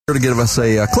To give us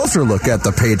a closer look at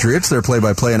the Patriots, their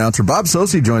play-by-play announcer Bob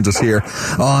Socci joins us here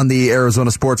on the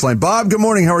Arizona Sports Line. Bob, good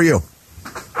morning. How are you?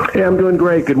 Hey, I'm doing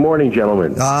great. Good morning,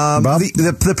 gentlemen.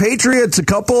 The Patriots, a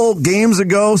couple games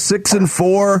ago,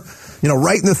 6-4,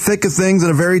 right in the thick of things in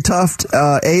a very tough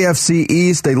AFC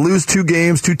East. They lose 2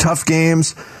 games, 2 tough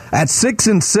games. At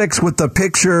 6-6, with the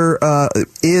picture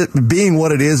it being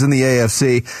what it is in the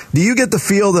AFC, do you get the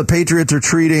feel that Patriots are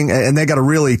treating, and they got a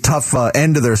really tough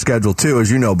end of their schedule too,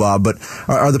 as you know, Bob, but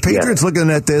are the Patriots looking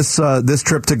at this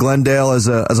trip to Glendale as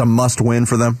a must-win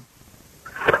for them?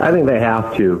 I think they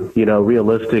have to,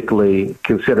 realistically,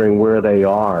 considering where they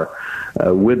are.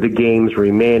 With the games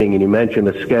remaining, and you mentioned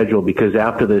the schedule, because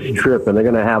after this trip, and they're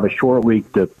going to have a short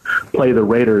week to play the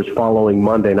Raiders following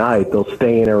Monday night, they'll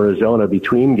stay in Arizona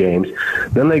between games.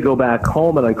 Then they go back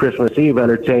home and on Christmas Eve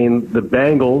entertain the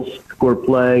Bengals, who are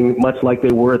playing much like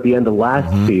they were at the end of last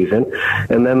season.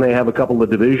 And then they have a couple of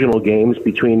divisional games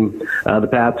between the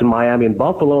Pats and Miami and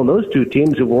Buffalo, and those 2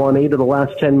 teams have won 8 of the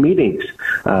last 10 meetings.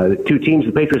 2 teams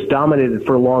the Patriots dominated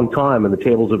for a long time, and the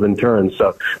tables have been turned.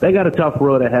 So they got a tough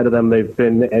road ahead of them. They've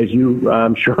been, as you,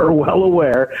 I'm sure, are well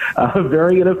aware,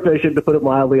 very inefficient, to put it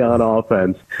mildly, on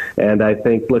offense. And I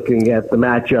think looking at the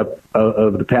matchup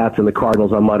of the Pats and the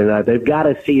Cardinals on Monday night, they've got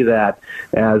to see that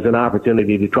as an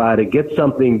opportunity to try to get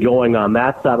something going on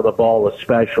that side of the ball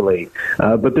especially.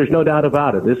 But there's no doubt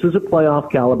about it. This is a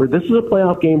playoff caliber. This is a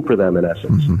playoff game for them, in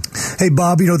essence. Hey,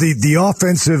 Bob, the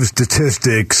offensive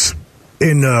statistics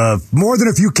in more than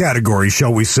a few categories,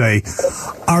 shall we say,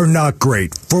 are not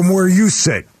great from where you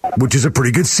sit, which is a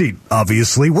pretty good seat,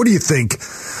 obviously. What do you think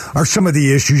are some of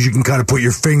the issues you can kind of put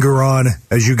your finger on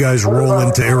as you guys roll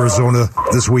into Arizona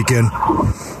this weekend?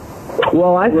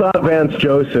 Well, I thought Vance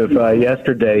Joseph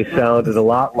yesterday sounded a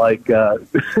lot like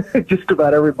just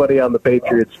about everybody on the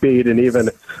Patriots feed, and even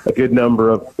a good number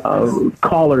of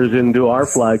callers into our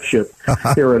flagship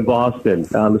here in Boston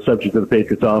on the subject of the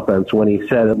Patriots offense, when he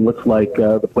said it looks like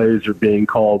the players are being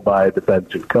called by a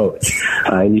defensive coach.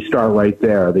 And you start right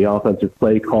there. The offensive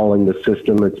play calling, the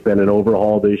system, it's been an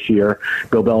overhaul this year.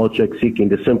 Bill Belichick seeking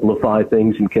to simplify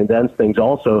things and condense things.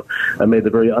 Also made the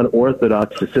very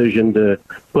unorthodox decision to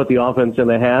put the offense in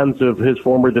the hands of his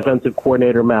former defensive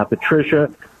coordinator, Matt Patricia,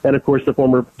 and, of course, the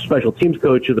former special teams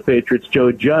coach of the Patriots,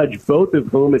 Joe Judge, both of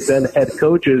whom had been head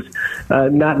coaches,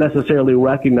 not necessarily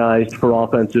recognized for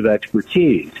offensive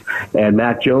expertise. And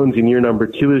Mac Jones, in year number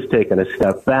 2, has taken a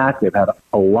step back. They've had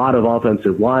a lot of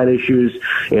offensive line issues,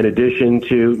 in addition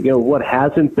to what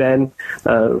hasn't been,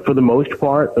 for the most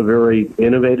part, a very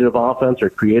innovative offense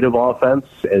or creative offense.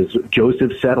 As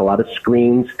Joseph said, a lot of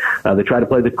screens. They try to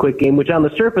play the quick game, which on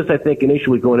the surface, I think,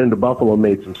 initially going into Buffalo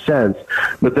made some sense.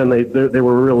 But then they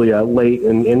were really late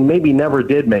and maybe never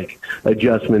did make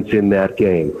adjustments in that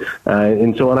game.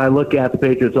 And so when I look at the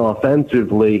Patriots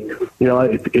offensively,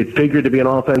 it figured to be an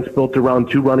offense built around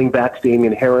 2 running backs,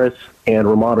 Damian Harris and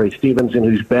Ramondre Stevenson,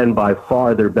 who's been by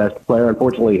far their best player.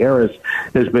 Unfortunately, Harris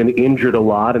has been injured a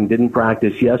lot and didn't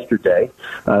practice yesterday.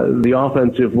 The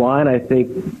offensive line, I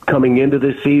think, coming into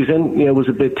this season, was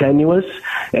a bit tenuous,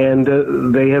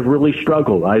 and they have really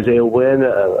struggled. Isaiah Wynn,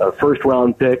 a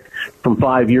first-round pick from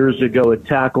 5 years ago at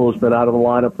tackle, has been out of the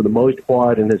lineup for the most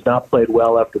part and has not played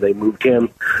well after they moved him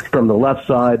from the left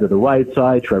side to the right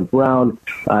side. Trent Brown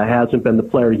hasn't been the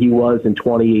player he was in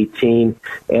 2018.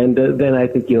 And then I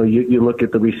think, you look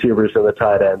at the receivers and the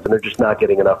tight ends, and they're just not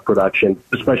getting enough production,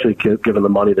 especially given the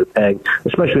money they're paying,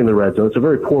 especially in the red zone. It's a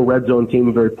very poor red zone team,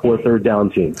 a very poor third down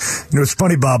team. It's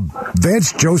funny, Bob.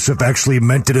 Vance Joseph actually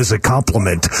meant it as a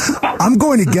compliment. I'm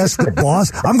going to guess the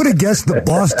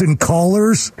Boston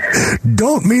callers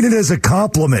don't mean it as a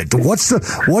compliment. What's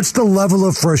the level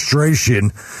of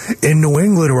frustration in New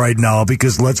England right now?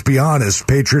 Because let's be honest,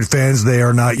 Patriot fans, they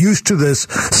are not used to this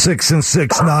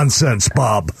 6-6 nonsense,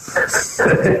 Bob.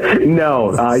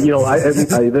 No,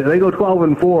 they go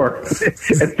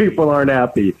 12-4, and people aren't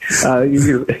happy.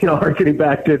 Harkening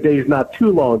back to days not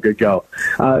too long ago.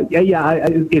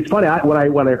 It's funny.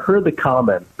 When I heard the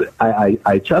comment,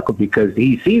 I chuckled because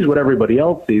he sees what everybody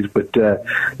else sees, but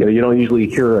you don't usually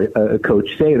hear a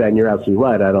coach say that, and you're absolutely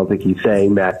right. I don't think he's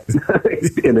saying that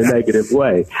in a negative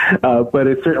way, but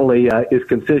it certainly is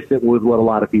consistent with what a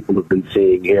lot of people have been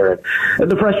seeing here. And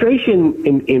the frustration,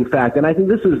 in fact, and I think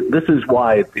this is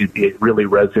why it really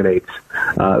resonates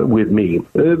with me.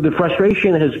 The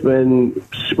frustration has been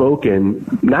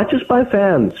spoken not just by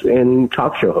fans and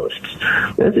talk show hosts.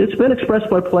 It's been expressed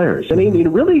by players. And he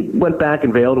really went back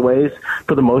in veiled ways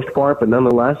for the most part, but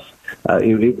nonetheless,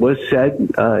 It was said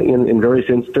in various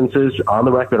instances, on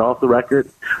the record, off the record,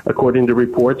 according to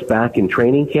reports back in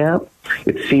training camp.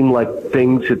 It seemed like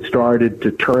things had started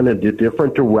to turn in a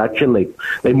different direction.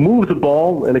 They moved the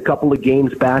ball in a couple of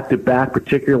games back-to-back,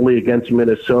 particularly against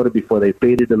Minnesota, before they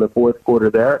faded in the fourth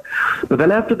quarter there. But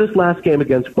then after this last game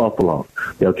against Buffalo,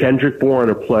 Kendrick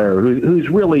Bourne, a player who's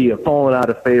really fallen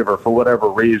out of favor for whatever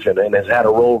reason and has had a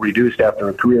role reduced after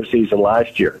a career season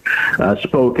last year,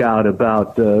 spoke out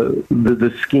about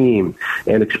the scheme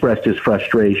and expressed his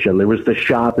frustration. There was the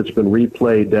shot that's been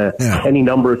replayed any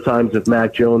number of times of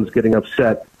Mac Jones getting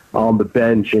upset on the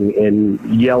bench and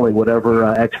yelling whatever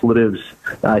expletives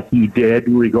he did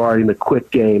regarding the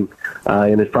quit game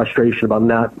and his frustration about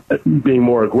not being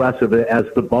more aggressive as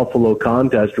the Buffalo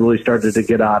contest really started to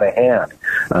get out of hand.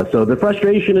 So the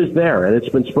frustration is there, and it's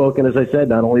been spoken, as I said,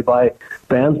 not only by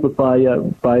fans but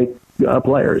by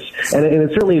players. And it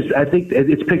certainly is. I think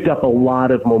it's picked up a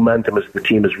lot of momentum as the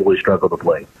team has really struggled to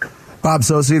play. Bob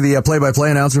Socci, the play-by-play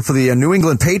announcer for the New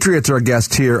England Patriots, are our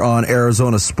guest here on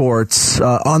Arizona Sports.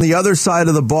 On the other side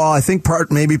of the ball, I think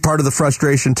maybe part of the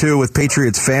frustration, too, with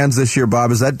Patriots fans this year,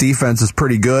 Bob, is that defense is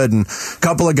pretty good. And a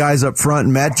couple of guys up front,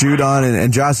 Matt Judon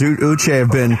and Josh Uche, have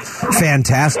been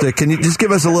fantastic. Can you just give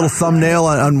us a little thumbnail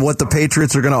on what the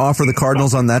Patriots are going to offer the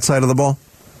Cardinals on that side of the ball?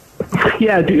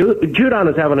 Yeah, Judon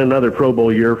is having another Pro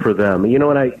Bowl year for them. You know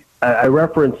what, I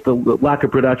referenced the lack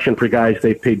of production for guys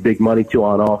they've paid big money to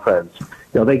on offense.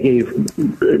 They gave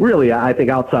really, I think,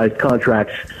 outsized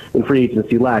contracts in free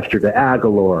agency last year to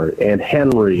Aguilar and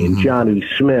Henry and Jonnu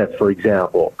Smith, for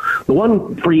example. The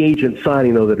one free agent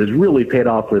signing, though, that has really paid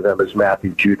off for them is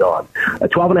Matthew Judon.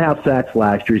 12.5 sacks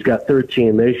last year. He's got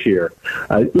 13 this year.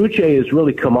 Uche has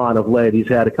really come on of late. He's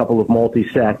had a couple of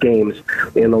multi-sack games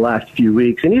in the last few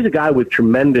weeks, and he's a guy with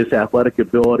tremendous athletic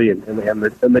ability and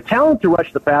the talent to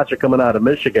rush the passer coming out of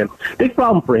Michigan. Big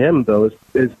problem for him, though,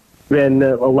 is been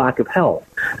a lack of health.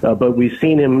 But we've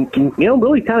seen him,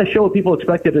 really kind of show what people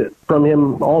expected from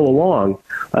him all along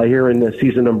here in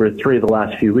season number 3 of the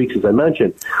last few weeks, as I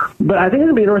mentioned. But I think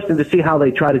it'll be interesting to see how they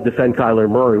try to defend Kyler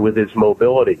Murray with his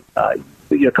mobility.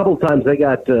 A couple of times they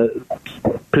got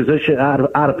position out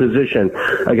of position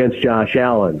against Josh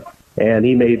Allen, and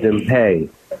he made them pay.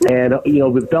 And,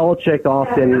 with Belichick,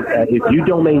 often, if you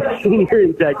don't maintain your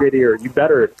integrity, or you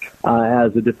better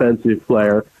as a defensive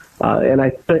player, and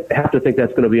I have to think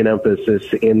that's going to be an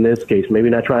emphasis in this case.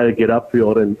 Maybe not trying to get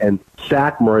upfield and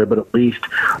sack Murray, but at least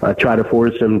try to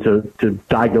force him to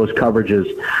diagnose coverages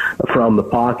from the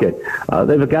pocket.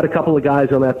 They've got a couple of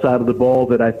guys on that side of the ball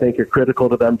that I think are critical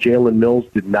to them. Jalen Mills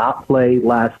did not play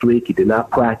last week. He did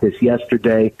not practice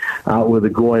yesterday with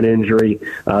a groin injury.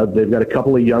 They've got a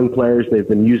couple of young players they've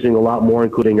been using a lot more,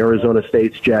 including Arizona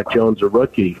State's Jack Jones, a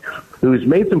rookie, who's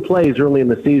made some plays early in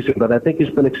the season, but I think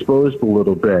he's been exposed a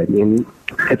little bit. And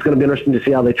it's going to be interesting to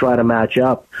see how they try to match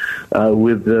up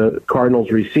with the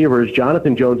Cardinals receivers.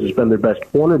 Jonathan Jones has been their best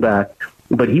cornerback,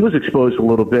 but he was exposed a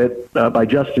little bit by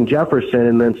Justin Jefferson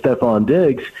and then Stephon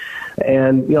Diggs.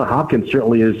 And, Hopkins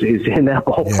certainly is in that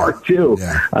ballpark, too.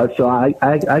 Yeah. So I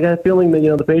got a feeling that,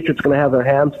 the Patriots are going to have their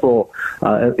hands full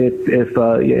if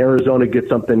Arizona gets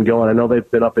something going. I know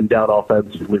they've been up and down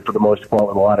offensively for the most part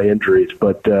with a lot of injuries.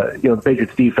 But, the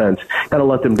Patriots defense kind of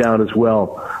let them down as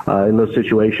well in those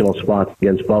situational spots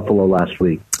against Buffalo last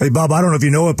week. Hey, Bob, I don't know if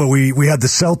you know it, but we had the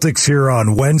Celtics here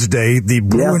on Wednesday. The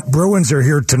Bruins are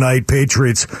here tonight,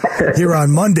 Patriots here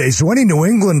on Monday. So any New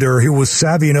Englander who was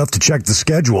savvy enough to check the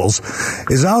schedules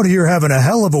is out here having a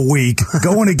hell of a week,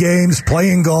 going to games,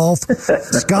 playing golf.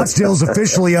 Scottsdale's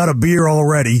officially out of beer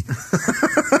already.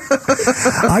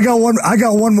 I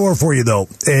got one more for you, though.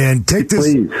 And take this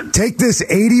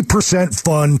 80%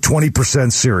 fun,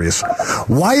 20% serious.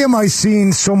 Why am I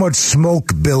seeing so much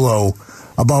smoke billow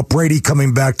about Brady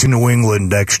coming back to New England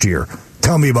next year?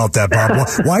 Tell me about that, Bob.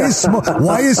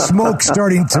 Why is smoke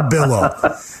starting to billow?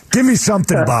 Give me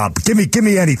something, Bob. Give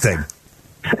me anything.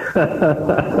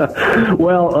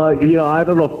 Well, I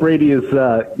don't know if Brady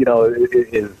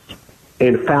is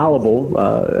infallible,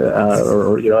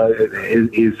 or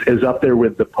is up there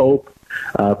with the Pope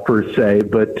per se,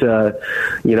 but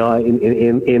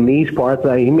in these parts,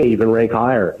 he may even rank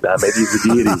higher. Maybe he's a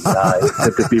deity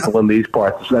to the people in these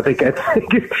parts. So I think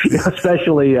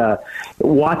especially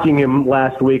watching him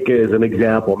last week is an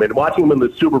example. I mean, watching him in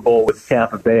the Super Bowl with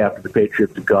Tampa Bay after the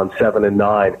Patriots had gone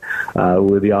 7-9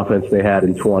 with the offense they had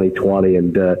in 2020,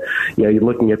 and you're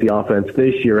looking at the offense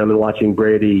this year, and then watching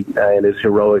Brady and his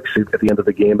heroics at the end of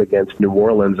the game against New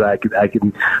Orleans. I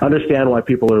can understand why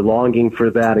people are longing for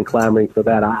that and clamoring for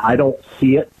that. I don't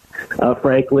see it.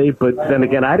 frankly. But then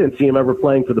again, I didn't see him ever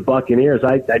playing for the Buccaneers.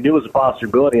 I knew it was a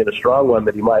possibility and a strong one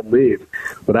that he might leave,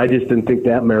 but I just didn't think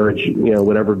that marriage,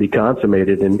 would ever be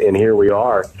consummated. And here we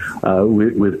are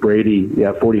with Brady,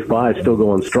 45, still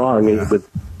going strong, with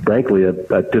frankly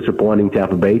a disappointing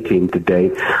Tampa Bay team to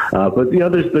date. But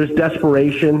there's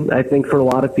desperation, I think, for a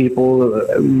lot of people,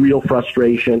 real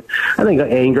frustration. I think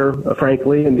anger,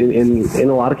 frankly, and in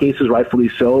a lot of cases, rightfully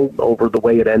so, over the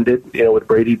way it ended. With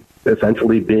Brady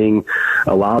essentially being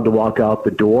allowed to walk out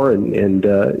the door, and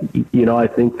I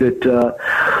think that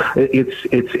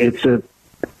it's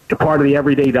a part of the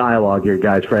everyday dialogue here,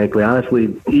 guys, frankly.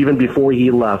 Honestly, even before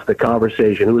he left, the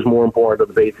conversation, who was more important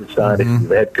to the Patriots side,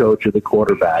 the head coach or the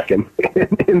quarterback? And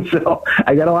so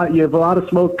you have a lot of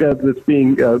smoke that's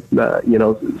being,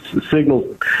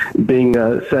 signals being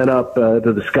sent up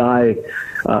to the sky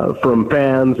from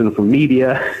fans and from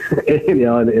media,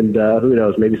 and who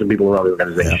knows, maybe some people around the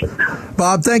organization.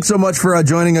 Bob, thanks so much for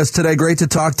joining us today. Great to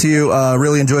talk to you.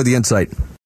 Really enjoyed the insight.